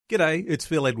G'day, it's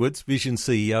Phil Edwards, Vision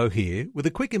CEO here, with a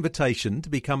quick invitation to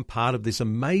become part of this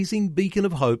amazing beacon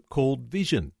of hope called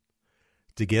Vision.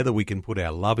 Together we can put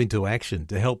our love into action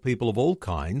to help people of all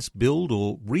kinds build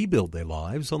or rebuild their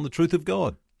lives on the truth of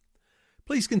God.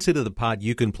 Please consider the part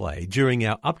you can play during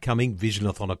our upcoming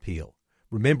Visionathon appeal,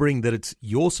 remembering that it's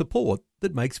your support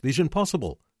that makes Vision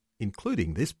possible,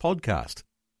 including this podcast.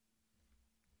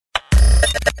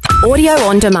 Audio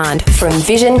on demand from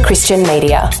Vision Christian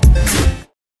Media.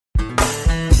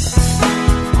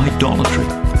 Idolatry,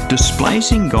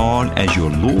 displacing God as your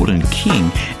Lord and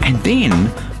King and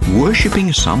then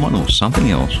worshipping someone or something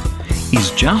else,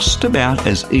 is just about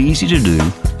as easy to do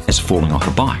as falling off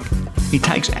a bike. It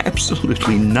takes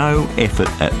absolutely no effort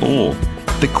at all.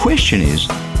 The question is,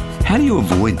 how do you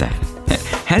avoid that?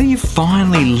 How do you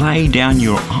finally lay down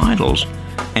your idols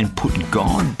and put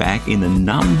God back in the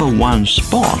number one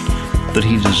spot that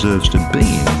He deserves to be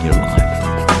in your life?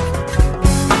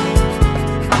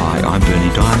 Hi, I'm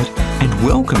Bernie Diamond, and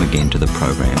welcome again to the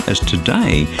program as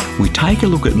today we take a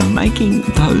look at making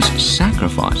those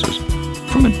sacrifices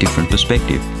from a different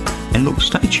perspective. And look,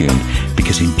 stay tuned,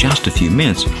 because in just a few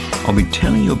minutes I'll be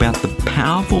telling you about the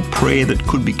powerful prayer that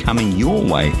could be coming your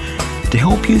way to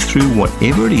help you through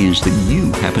whatever it is that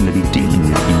you happen to be dealing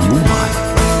with in your life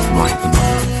right at the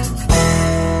moment.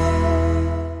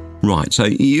 Right, so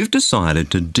you've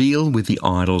decided to deal with the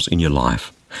idols in your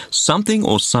life. Something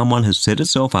or someone has set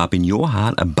itself up in your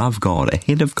heart above God,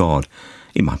 ahead of God.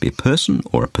 It might be a person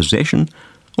or a possession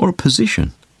or a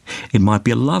position. It might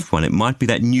be a loved one. It might be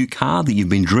that new car that you've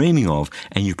been dreaming of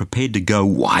and you're prepared to go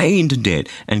way into debt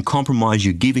and compromise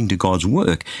your giving to God's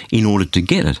work in order to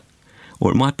get it.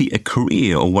 Or it might be a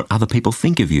career or what other people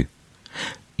think of you.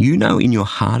 You know in your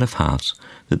heart of hearts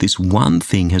that this one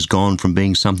thing has gone from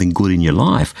being something good in your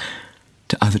life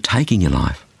to overtaking your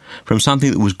life. From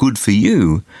something that was good for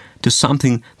you to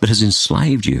something that has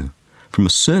enslaved you. From a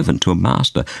servant to a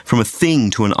master, from a thing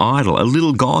to an idol, a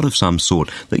little god of some sort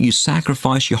that you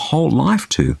sacrifice your whole life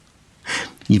to.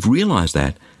 You've realized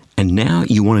that, and now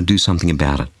you want to do something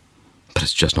about it. But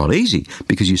it's just not easy,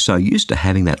 because you're so used to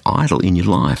having that idol in your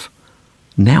life.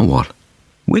 Now what?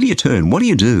 Where do you turn? What do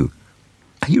you do?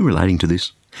 Are you relating to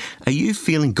this? Are you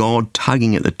feeling God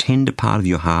tugging at the tender part of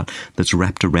your heart that's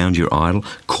wrapped around your idol,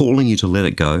 calling you to let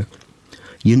it go?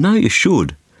 You know you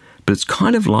should, but it's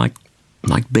kind of like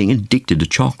being addicted to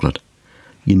chocolate.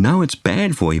 You know it's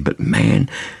bad for you, but man,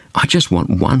 I just want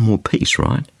one more piece,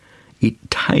 right?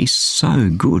 It tastes so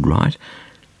good, right?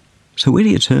 So where do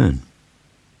you turn?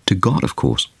 To God, of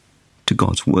course, to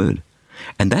God's Word.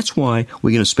 And that's why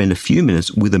we're going to spend a few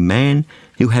minutes with a man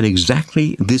who had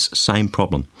exactly this same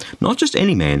problem. Not just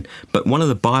any man, but one of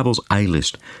the Bible's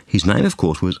A-list. His name, of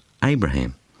course, was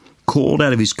Abraham, called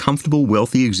out of his comfortable,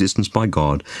 wealthy existence by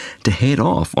God to head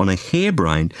off on a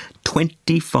harebrained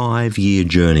 25-year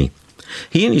journey.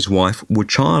 He and his wife were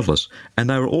childless, and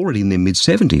they were already in their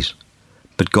mid-70s.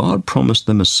 But God promised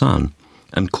them a son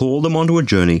and called them onto a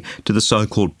journey to the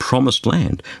so-called promised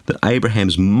land that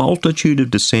Abraham's multitude of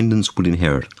descendants would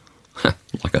inherit.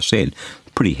 Like I said,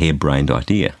 pretty harebrained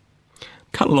idea.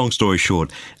 Cut a long story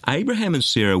short, Abraham and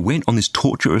Sarah went on this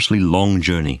tortuously long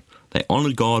journey. They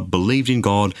honoured God, believed in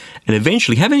God, and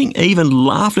eventually, having even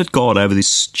laughed at God over this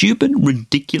stupid,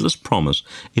 ridiculous promise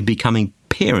of becoming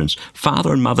parents,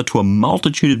 father and mother to a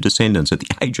multitude of descendants at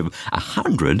the age of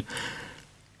 100,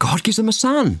 God gives them a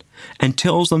son and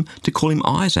tells them to call him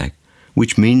Isaac,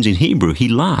 which means in Hebrew, he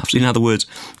laughs. In other words,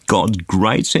 God's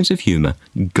great sense of humour,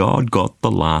 God got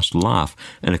the last laugh.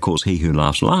 And of course, he who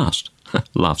laughs last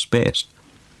laughs best.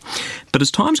 But as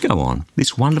times go on,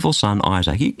 this wonderful son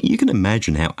Isaac, you can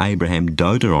imagine how Abraham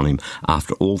doted on him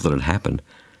after all that had happened.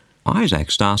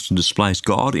 Isaac starts to displace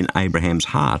God in Abraham's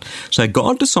heart. So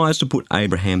God decides to put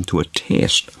Abraham to a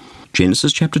test.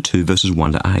 Genesis chapter 2, verses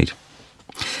 1 to 8.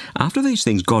 After these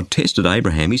things, God tested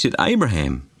Abraham. He said,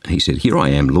 Abraham. And he said, Here I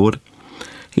am, Lord.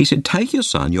 He said, Take your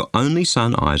son, your only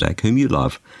son Isaac, whom you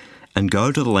love, and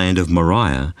go to the land of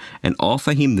Moriah and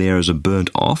offer him there as a burnt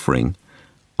offering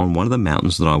on one of the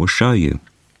mountains that I will show you.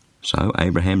 So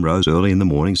Abraham rose early in the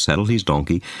morning, saddled his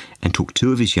donkey, and took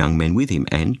 2 of his young men with him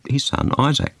and his son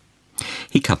Isaac.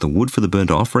 He cut the wood for the burnt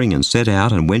offering and set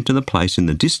out and went to the place in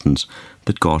the distance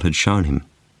that God had shown him.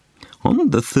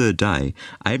 On the 3rd day,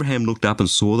 Abraham looked up and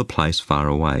saw the place far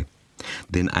away.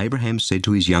 Then Abraham said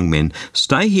to his young men,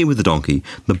 Stay here with the donkey.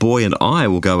 The boy and I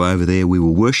will go over there. We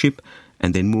will worship,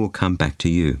 and then we will come back to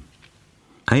you.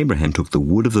 Abraham took the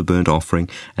wood of the burnt offering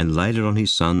and laid it on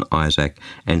his son Isaac,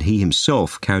 and he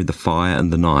himself carried the fire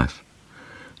and the knife.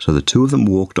 So the 2 of them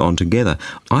walked on together.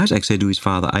 Isaac said to his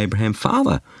father Abraham,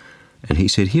 Father. And he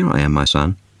said, Here I am, my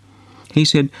son. He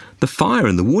said, "The fire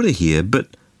and the wood are here, but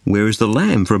where is the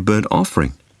lamb for a burnt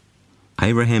offering?"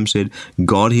 Abraham said,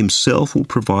 "God himself will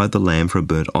provide the lamb for a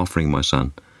burnt offering, my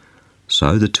son."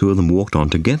 So the two of them walked on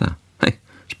together. Hey,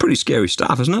 it's pretty scary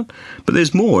stuff, isn't it? But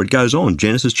there's more. It goes on.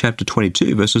 Genesis chapter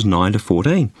 22, verses 9 to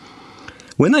 14.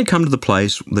 When they come to the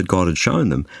place that God had shown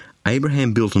them,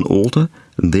 Abraham built an altar,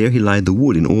 and there he laid the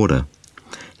wood in order.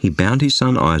 He bound his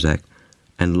son Isaac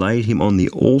and laid him on the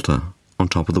altar on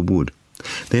top of the wood.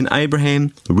 Then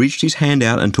Abraham reached his hand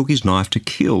out and took his knife to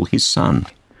kill his son.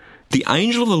 The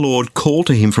angel of the Lord called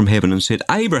to him from heaven and said,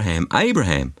 "Abraham,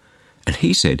 Abraham." And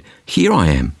he said, "Here I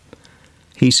am."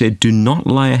 He said, "Do not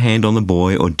lay a hand on the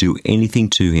boy or do anything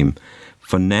to him,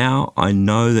 for now I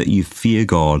know that you fear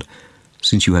God,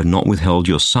 since you have not withheld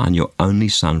your son, your only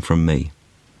son, from me."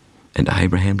 And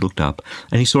Abraham looked up,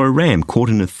 and he saw a ram caught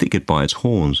in a thicket by its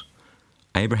horns.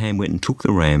 Abraham went and took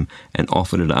the ram and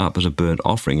offered it up as a burnt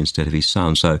offering instead of his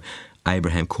son. So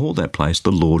Abraham called that place,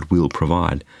 "The Lord will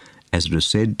provide." As it is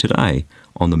said today,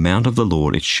 "On the mount of the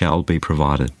Lord it shall be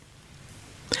provided."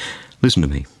 Listen to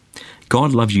me.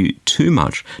 God loves you too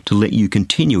much to let you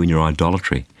continue in your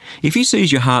idolatry. If he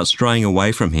sees your heart straying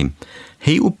away from him,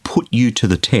 he will put you to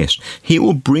the test. He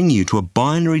will bring you to a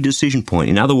binary decision point.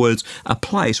 In other words, a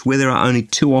place where there are only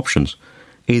two options,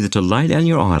 either to lay down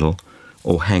your idol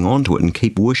or hang on to it and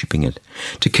keep worshipping it,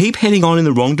 to keep heading on in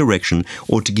the wrong direction,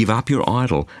 or to give up your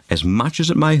idol, as much as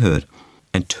it may hurt,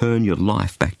 and turn your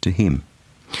life back to him.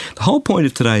 The whole point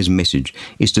of today's message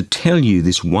is to tell you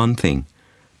this one thing: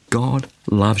 God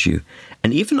loves you.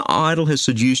 And if an idol has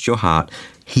seduced your heart,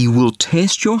 he will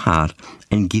test your heart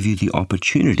and give you the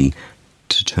opportunity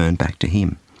to turn back to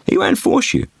him. He won't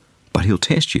force you, but he'll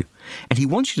test you. And he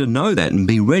wants you to know that and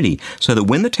be ready so that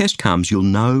when the test comes, you'll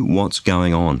know what's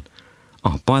going on.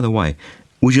 Oh, by the way,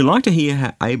 would you like to hear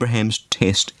how Abraham's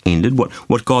test ended?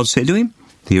 What God said to him?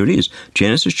 Here it is.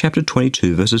 Genesis chapter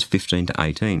 22, verses 15 to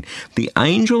 18. The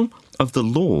angel of the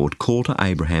Lord called to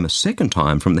Abraham a second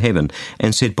time from the heaven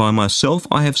and said, "By myself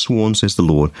I have sworn, says the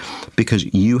Lord, because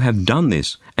you have done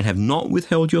this and have not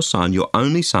withheld your son, your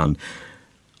only son,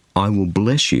 I will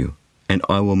bless you, and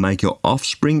I will make your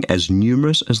offspring as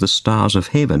numerous as the stars of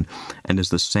heaven and as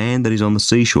the sand that is on the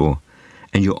seashore.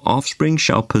 And your offspring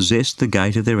shall possess the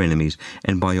gate of their enemies,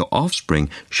 and by your offspring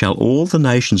shall all the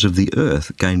nations of the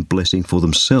earth gain blessing for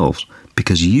themselves,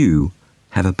 because you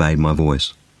have obeyed my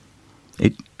voice."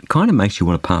 It kind of makes you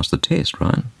want to pass the test,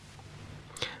 right?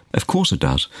 Of course it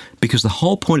does, because the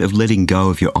whole point of letting go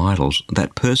of your idols,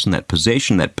 that person, that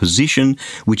possession, that position,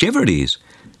 whichever it is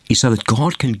so that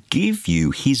God can give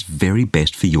you his very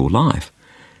best for your life.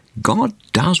 God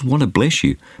does want to bless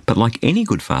you, but like any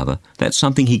good father, that's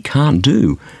something he can't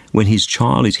do when his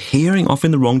child is heading off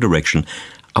in the wrong direction,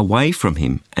 away from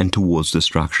him and towards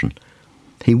destruction.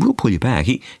 He will pull you back.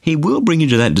 He will bring you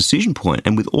to that decision point.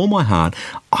 And with all my heart,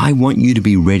 I want you to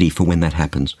be ready for when that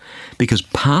happens. Because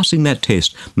passing that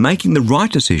test, making the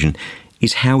right decision,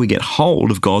 is how we get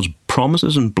hold of God's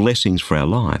promises and blessings for our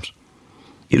lives.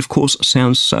 It, of course,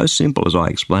 sounds so simple as I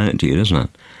explain it to you, doesn't it?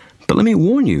 But let me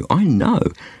warn you, I know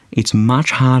it's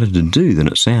much harder to do than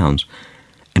it sounds.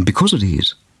 And because it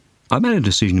is, I made a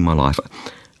decision in my life.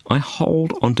 I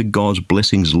hold onto God's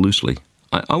blessings loosely.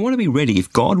 I want to be ready,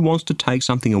 if God wants to take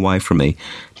something away from me,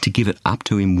 to give it up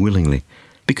to him willingly.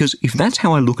 Because if that's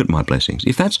how I look at my blessings,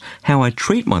 if that's how I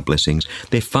treat my blessings,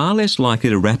 they're far less likely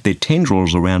to wrap their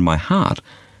tendrils around my heart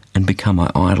and become my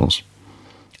idols.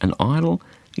 An idol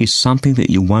is something that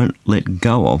you won't let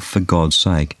go of for God's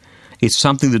sake. It's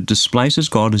something that displaces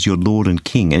God as your Lord and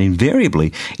King, and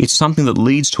invariably it's something that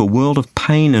leads to a world of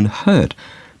pain and hurt,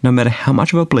 no matter how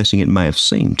much of a blessing it may have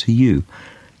seemed to you.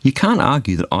 You can't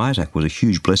argue that Isaac was a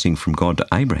huge blessing from God to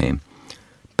Abraham,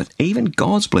 but even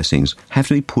God's blessings have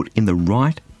to be put in the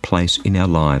right place in our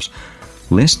lives,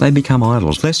 lest they become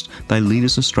idols, lest they lead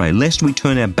us astray, lest we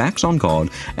turn our backs on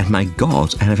God and make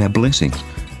gods out of our blessings.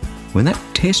 When that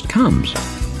test comes,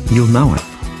 you'll know it.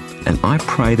 And I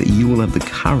pray that you will have the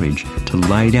courage to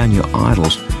lay down your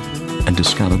idols and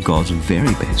discover God's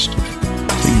very best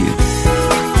for you.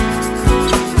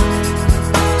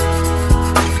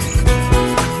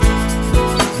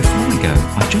 Before we go,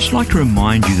 I'd just like to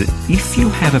remind you that if you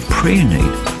have a prayer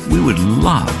need, we would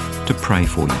love to pray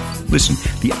for you. Listen,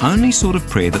 the only sort of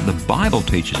prayer that the Bible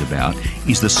teaches about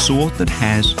is the sort that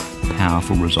has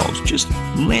powerful results. Just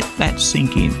let that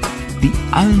sink in.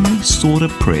 The only sort of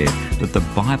prayer that the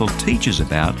Bible teaches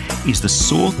about is the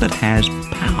sort that has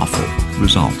powerful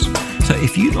results. So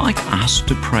if you'd like us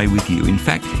to pray with you, in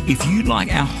fact, if you'd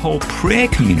like our whole prayer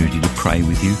community to pray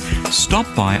with you, stop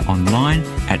by online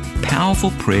at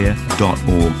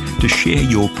powerfulprayer.org to share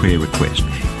your prayer request.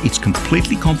 It's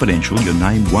completely confidential. Your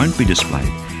name won't be displayed.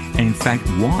 And in fact,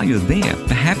 while you're there,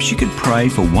 perhaps you could pray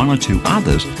for one or two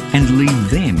others and leave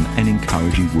them an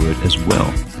encouraging word as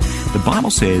well. The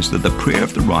Bible says that the prayer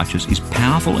of the righteous is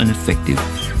powerful and effective.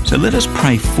 So let us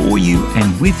pray for you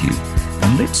and with you.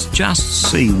 And let's just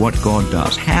see what God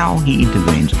does, how He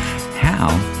intervenes, how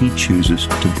He chooses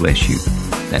to bless you.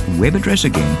 That web address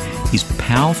again is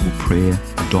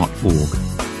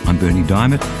powerfulprayer.org. I'm Bernie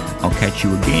Diamond. I'll catch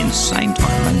you again same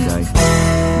time Monday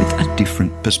with a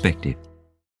different perspective.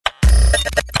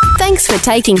 Thanks for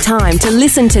taking time to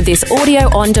listen to this audio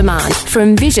on demand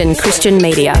from Vision Christian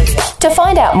Media. To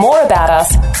find out more about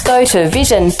us, go to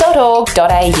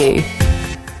vision.org.au.